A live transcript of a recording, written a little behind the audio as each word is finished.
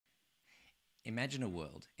Imagine a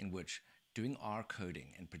world in which doing R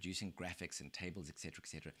coding and producing graphics and tables,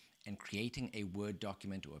 etc., and creating a Word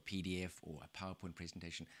document or a PDF or a PowerPoint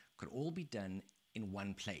presentation could all be done in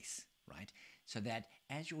one place, right? So that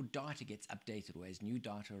as your data gets updated or as new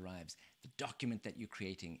data arrives, the document that you're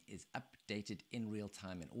creating is updated in real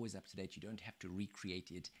time and always up to date. You don't have to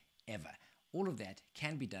recreate it ever. All of that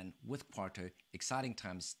can be done with Quarto. Exciting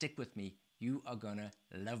times. Stick with me. You are going to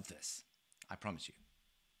love this. I promise you.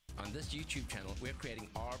 On this YouTube channel, we're creating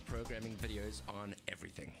R programming videos on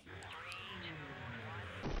everything.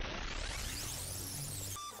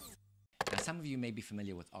 Now, some of you may be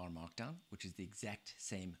familiar with R Markdown, which is the exact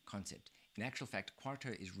same concept. In actual fact, Quarto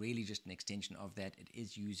is really just an extension of that. It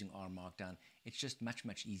is using R Markdown. It's just much,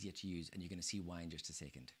 much easier to use, and you're going to see why in just a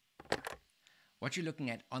second. What you're looking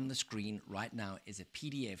at on the screen right now is a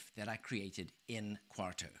PDF that I created in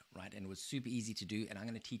Quarto, right? And it was super easy to do, and I'm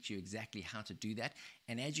going to teach you exactly how to do that.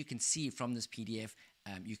 And as you can see from this PDF,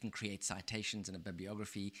 you can create citations in a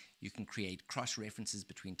bibliography. You can create cross-references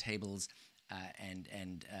between tables,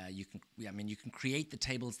 you can create the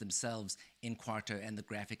tables themselves in Quarto and the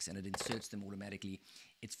graphics, and it inserts them automatically.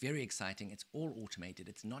 It's very exciting. It's all automated.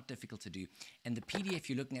 It's not difficult to do. And the PDF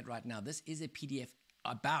you're looking at right now, this is a PDF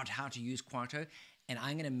about how to use Quarto, and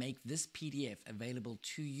I'm going to make this PDF available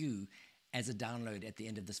to you as a download at the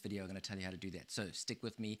end of this video. I'm going to tell you how to do that. So stick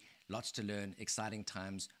with me. Lots to learn. Exciting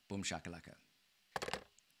times. Boom shakalaka.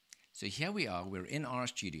 So here we are. We're in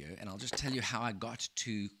RStudio, and I'll just tell you how I got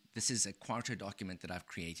to, this is a Quarto document that I've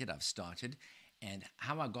created. I've started, and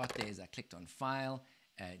how I got there is I clicked on File,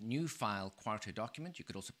 New File, Quarto document. You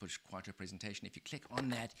could also push Quarto presentation. If you click on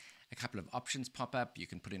that, a couple of options pop up. You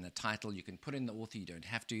can put in a title. You can put in the author. You don't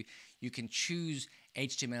have to. You can choose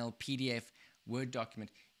HTML, PDF, Word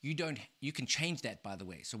document. You can change that, by the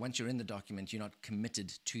way. So once you're in the document, you're not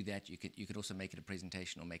committed to that. You could also make it a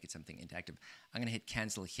presentation or make it something interactive. I'm going to hit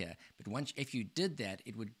cancel here. But if you did that,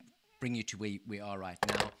 it would bring you to where we are right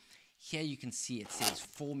now. Here you can see it says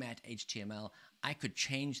format HTML. I could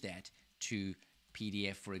change that to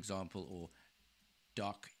PDF, for example, or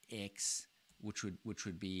docx, which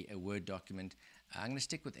would be a Word document. I'm going to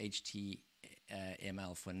stick with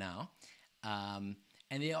HTML for now.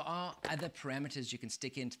 And there are other parameters you can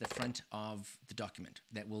stick into the front of the document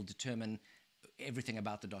that will determine everything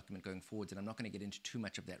about the document going forwards, and I'm not going to get into too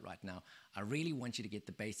much of that right now. I really want you to get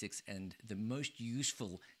the basics and the most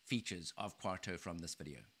useful features of Quarto from this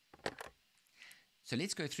video. So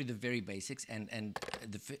let's go through the very basics, and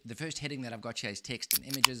the first heading that I've got here is text and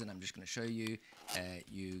images, and I'm just going to show you.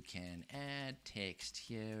 You can add text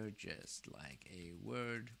here just like a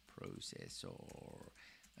word processor.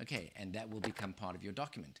 Okay, and that will become part of your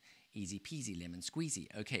document. Easy peasy, lemon squeezy.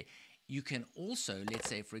 Okay, you can also, let's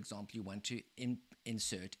say, for example, you want to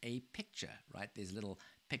insert a picture, right? There's a little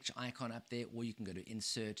picture icon up there, or you can go to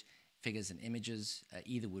insert figures and images.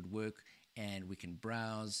 Either would work, and we can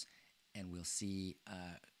browse, and we'll see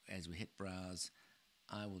as we hit browse,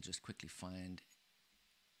 I will just quickly find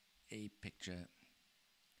a picture.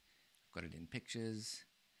 I've got it in pictures,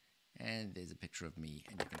 and there's a picture of me,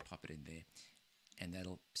 and you can pop it in there, and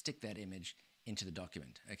that'll stick that image into the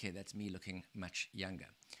document. Okay, that's me looking much younger.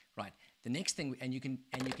 Right, the next thing, and you can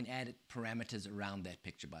add parameters around that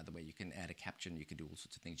picture, by the way. You can add a caption, you can do all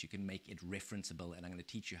sorts of things. You can make it referenceable, and I'm going to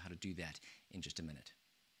teach you how to do that in just a minute.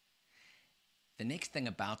 The next thing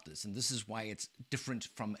about this, and this is why it's different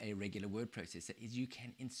from a regular word processor, is you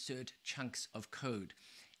can insert chunks of code.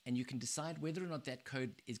 And you can decide whether or not that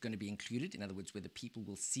code is going to be included, in other words, whether people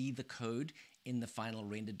will see the code in the final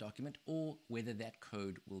rendered document, or whether that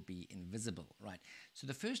code will be invisible, right? So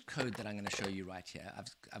the first code that I'm going to show you right here,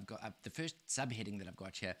 I've got the first subheading that I've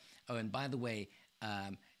got here. Oh, and by the way,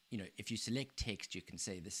 if you select text, you can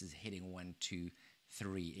say this is heading 1, 2,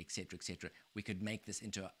 3, etc., etc. We could make this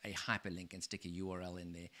into a hyperlink and stick a URL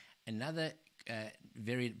in there. Another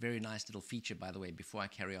very, very nice little feature, by the way, before I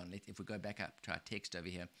carry on, if we go back up to our text over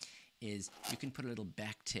here, is you can put a little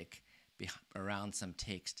backtick around some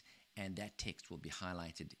text, and that text will be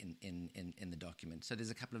highlighted in the document. So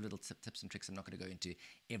there's a couple of little tips and tricks. I'm not going to go into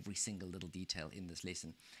every single little detail in this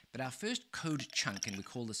lesson. But our first code chunk, and we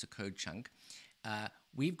call this a code chunk,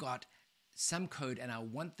 we've got some code, and I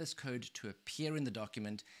want this code to appear in the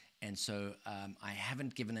document, and so I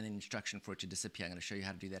haven't given an instruction for it to disappear. I'm going to show you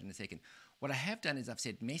how to do that in a second. What I have done is I've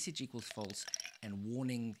said message equals false and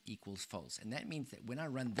warning equals false, and that means that when I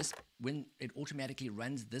run this, when it automatically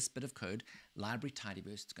runs this bit of code, library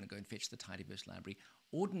tidyverse, it's going to go and fetch the tidyverse library.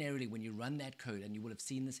 Ordinarily, when you run that code, and you will have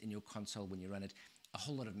seen this in your console when you run it, a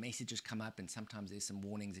whole lot of messages come up, and sometimes there's some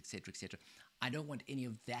warnings, etc., etc. I don't want any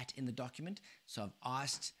of that in the document, so I've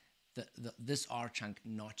asked this R chunk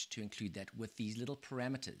not to include that with these little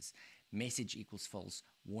parameters. Message equals false,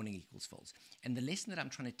 warning equals false. And the lesson that I'm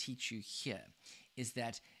trying to teach you here is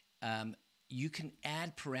that you can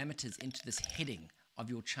add parameters into this heading of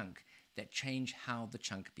your chunk that change how the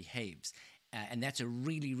chunk behaves. And that's a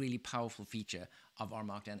really, really powerful feature of R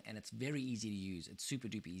Markdown, and it's very easy to use. It's super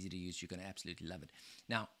duper easy to use. You're going to absolutely love it.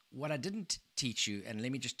 Now, what I didn't teach you, and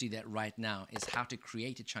let me just do that right now, is how to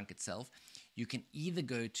create a chunk itself. You can either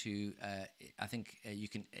go to, I think you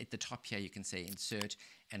can, at the top here, you can say insert,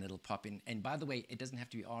 and it'll pop in. And by the way, it doesn't have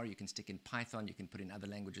to be R. You can stick in Python. You can put in other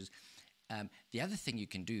languages. The other thing you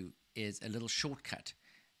can do is a little shortcut.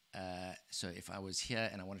 So if I was here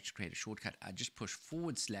and I wanted to create a shortcut, I just push /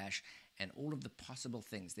 and all of the possible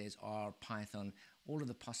things, there's R, Python, all of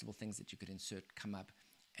the possible things that you could insert come up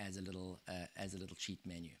as a little cheat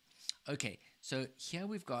menu. Okay, so here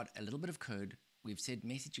we've got a little bit of code. We've said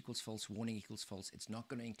message equals false, warning equals false. It's not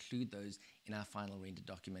going to include those in our final rendered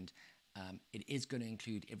document. It is going to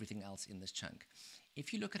include everything else in this chunk.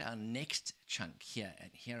 If you look at our next chunk here,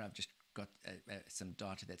 and here I've just got some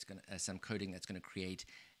data that's going to, some coding that's going to create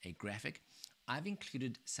a graphic. I've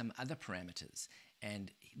included some other parameters,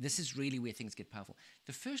 and this is really where things get powerful.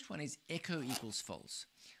 The first one is echo equals false.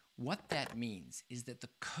 What that means is that the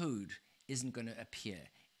code isn't going to appear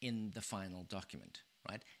in the final document,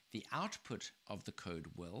 right? The output of the code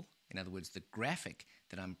will, in other words, the graphic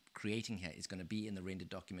that I'm creating here is going to be in the rendered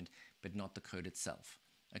document, but not the code itself.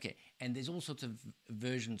 Okay, and there's all sorts of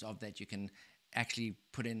versions of that. You can actually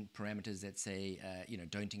put in parameters that say,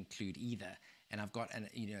 don't include either. And I've got,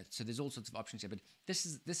 so there's all sorts of options here, but this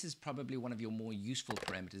is probably one of your more useful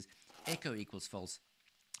parameters. Echo equals false.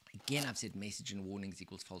 Again, I've said message and warnings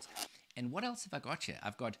equals false. And what else have I got here?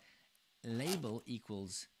 I've got label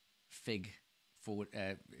equals fig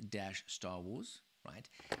 -- Star Wars, right?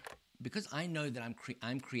 Because I know that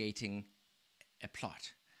I'm creating a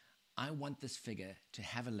plot. I want this figure to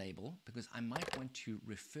have a label because I might want to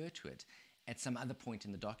refer to it at some other point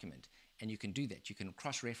in the document. And you can do that. You can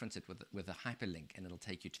cross-reference it with a hyperlink, and it'll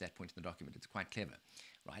take you to that point in the document. It's quite clever,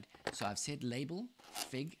 right? So I've said label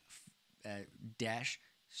fig --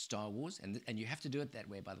 Star Wars, and you have to do it that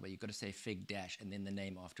way, by the way. You've got to say fig -- and then the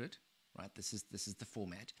name after it, right? This is the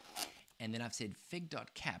format. And then I've said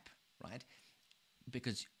fig.cap, right?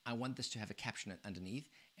 Because I want this to have a caption underneath,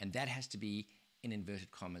 and that has to be in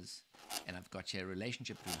inverted commas. And I've got here a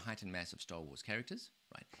relationship between height and mass of Star Wars characters,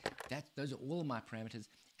 right? Those are all my parameters.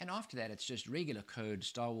 And after that, it's just regular code,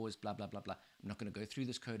 Star Wars, blah, blah, blah, blah. I'm not going to go through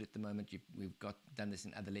this code at the moment. We've done this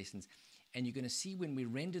in other lessons. And you're going to see when we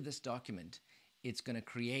render this document, it's going to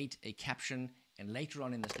create a caption. And later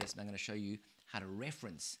on in this lesson, I'm going to show you how to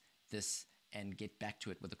reference this and get back to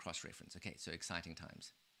it with a cross-reference. Okay, so exciting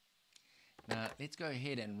times. Now, let's go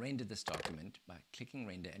ahead and render this document by clicking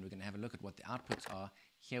render, and we're going to have a look at what the outputs are.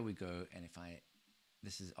 Here we go, and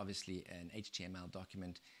this is obviously an HTML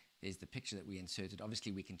document. There's the picture that we inserted.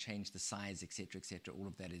 Obviously, we can change the size, etc., etc. All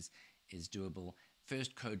of that is doable.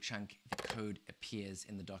 First code chunk, the code appears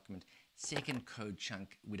in the document. Second code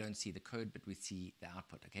chunk, we don't see the code, but we see the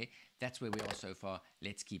output, okay? That's where we are so far.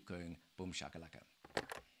 Let's keep going. Boom shakalaka.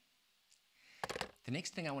 The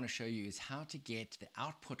next thing I want to show you is how to get the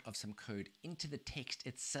output of some code into the text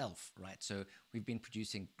itself, right? So we've been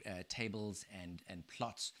producing tables and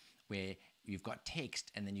plots where you've got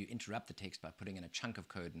text and then you interrupt the text by putting in a chunk of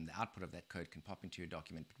code, and the output of that code can pop into your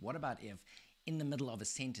document. But what about if in the middle of a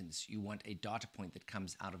sentence you want a data point that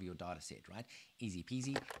comes out of your data set, right? Easy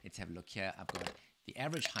peasy. Let's have a look here. I've got the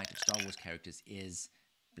average height of Star Wars characters is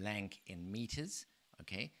blank in meters,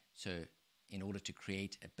 okay? So in order to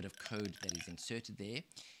create a bit of code that is inserted there,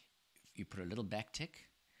 you put a little backtick,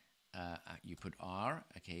 you put R,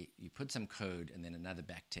 okay, you put some code and then another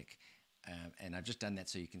backtick. And I've just done that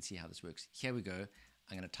so you can see how this works. Here we go.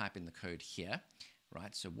 I'm going to type in the code here,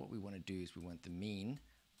 right? So what we want to do is we want the mean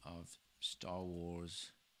of Star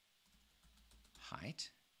Wars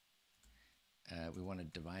height. We want to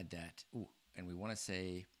divide that. Ooh, and we want to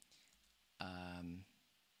say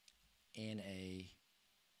NA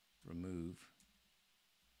remove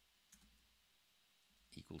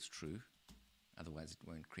equals true. Otherwise, it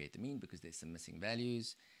won't create the mean because there's some missing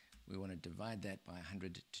values. We want to divide that by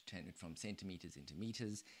 100 to turn it from centimeters into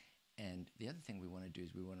meters. And the other thing we want to do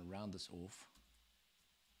is we want to round this off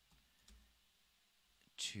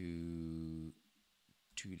to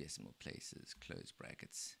 2 decimal places, close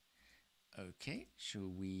brackets. Okay, shall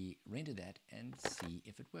we render that and see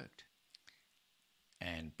if it worked?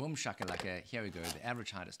 And boom shakalaka, here we go. The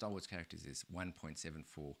average height of Star Wars characters is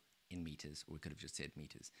 1.74 in meters, or we could have just said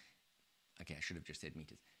meters. Okay, I should have just said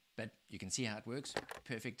meters. But you can see how it works.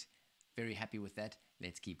 Perfect. Very happy with that.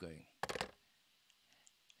 Let's keep going.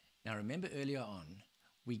 Now remember earlier on,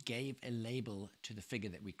 we gave a label to the figure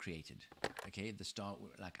that we created. Okay, the Star,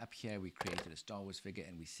 like up here, we created a Star Wars figure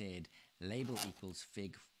and we said label equals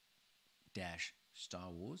fig dash Star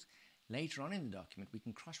Wars. Later on in the document, we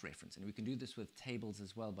can cross-reference, and we can do this with tables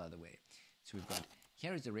as well, by the way. So we've got,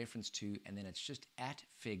 here is a reference to, and then it's just at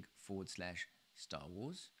fig / Star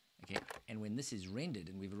Wars. Okay, and when this is rendered,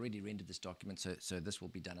 and we've already rendered this document, so this will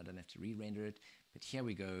be done. I don't have to re-render it, but here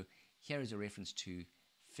we go. Here is a reference to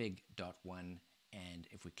fig.1, and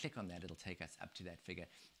if we click on that, it'll take us up to that figure.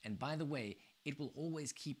 And by the way, it will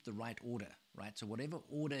always keep the right order, right? So whatever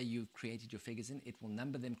order you've created your figures in, it will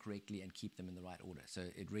number them correctly and keep them in the right order. So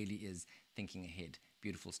it really is thinking ahead.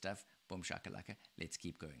 Beautiful stuff. Boom shakalaka. Let's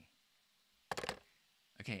keep going.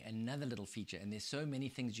 Okay, another little feature, and there's so many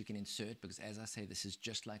things you can insert, because as I say, this is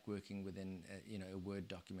just like working within a Word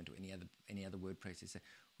document or any other word processor.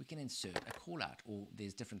 We can insert a call out, or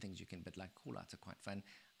there's different things you can, but like call outs are quite fun.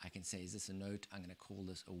 I can say, is this a note? I'm going to call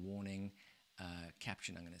this a warning.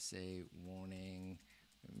 Caption, I'm going to say warning,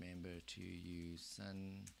 remember to use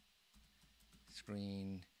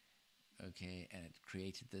sunscreen. Okay, and it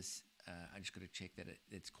created this. I just got to check that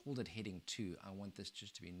it's called it heading 2. I want this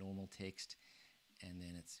just to be normal text. And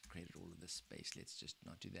then it's created all of this space. Let's just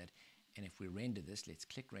not do that. And if we render this, let's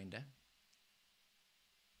click render.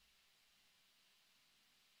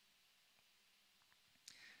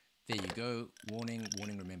 There you go. Warning,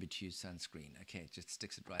 warning, remember to use sunscreen. Okay, it just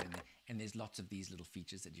sticks it right in there. And there's lots of these little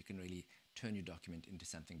features that you can really turn your document into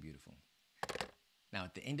something beautiful. Now,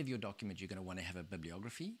 at the end of your document, you're going to want to have a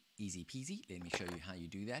bibliography. Easy peasy. Let me show you how you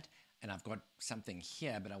do that. And I've got something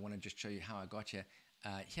here, but I want to just show you how I got here.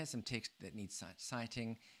 Here's some text that needs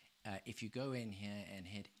citing. If you go in here and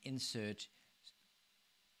hit insert,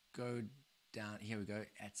 go down, here we go,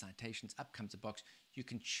 add citations, up comes a box. You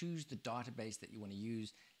can choose the database that you want to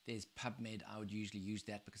use. There's PubMed. I would usually use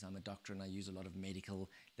that because I'm a doctor and I use a lot of medical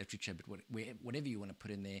literature, but whatever you want to put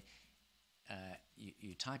in there,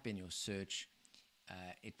 you type in your search.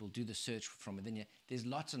 It will do the search from within here. There's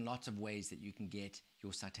lots and lots of ways that you can get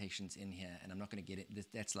your citations in here, and I'm not going to get it.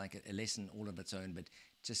 That's like a lesson all of its own, but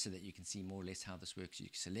just so that you can see more or less how this works, you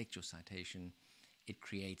select your citation. It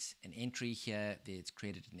creates an entry here. There it's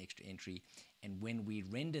created an extra entry, and when we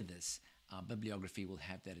render this, our bibliography will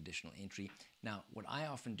have that additional entry. Now, what I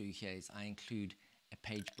often do here is I include a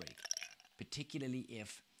page break, particularly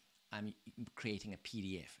if I'm creating a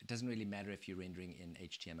PDF. It doesn't really matter if you're rendering in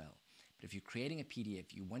HTML. But if you're creating a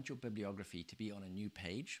PDF, you want your bibliography to be on a new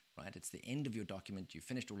page, right? It's the end of your document. You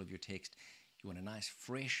finished all of your text. You want a nice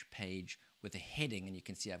fresh page with a heading, and you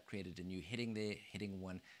can see I've created a new heading there, heading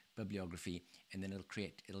 1, bibliography, and then it'll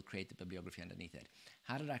create the bibliography underneath that.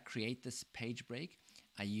 How did I create this page break?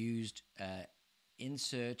 I used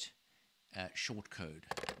insert short code,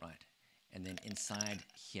 right? And then inside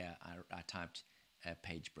here, I typed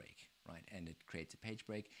page break, right? And it creates a page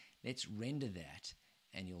break. Let's render that.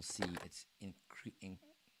 And you'll see it's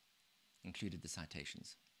included the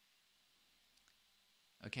citations.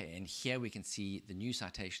 Okay, and here we can see the new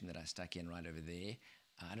citation that I stuck in right over there.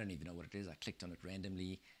 I don't even know what it is. I clicked on it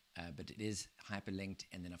randomly, but it is hyperlinked.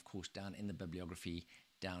 And then, of course, down in the bibliography,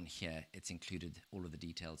 down here, it's included all of the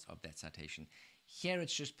details of that citation. Here,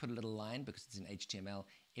 it's just put a little line because it's in HTML.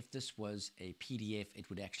 If this was a PDF, it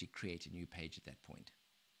would actually create a new page at that point.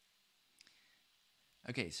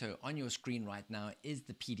 Okay, so on your screen right now is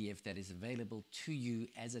the PDF that is available to you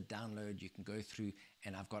as a download. You can go through,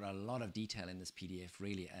 and I've got a lot of detail in this PDF,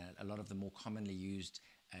 really, a lot of the more commonly used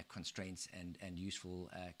constraints and useful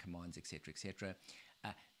commands, etc., etc.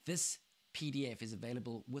 This PDF is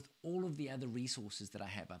available with all of the other resources that I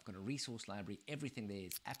have. I've got a resource library. Everything there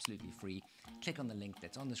is absolutely free. Click on the link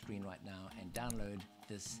that's on the screen right now and download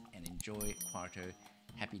this and enjoy Quarto.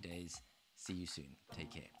 Happy days. See you soon.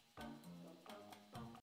 Take care.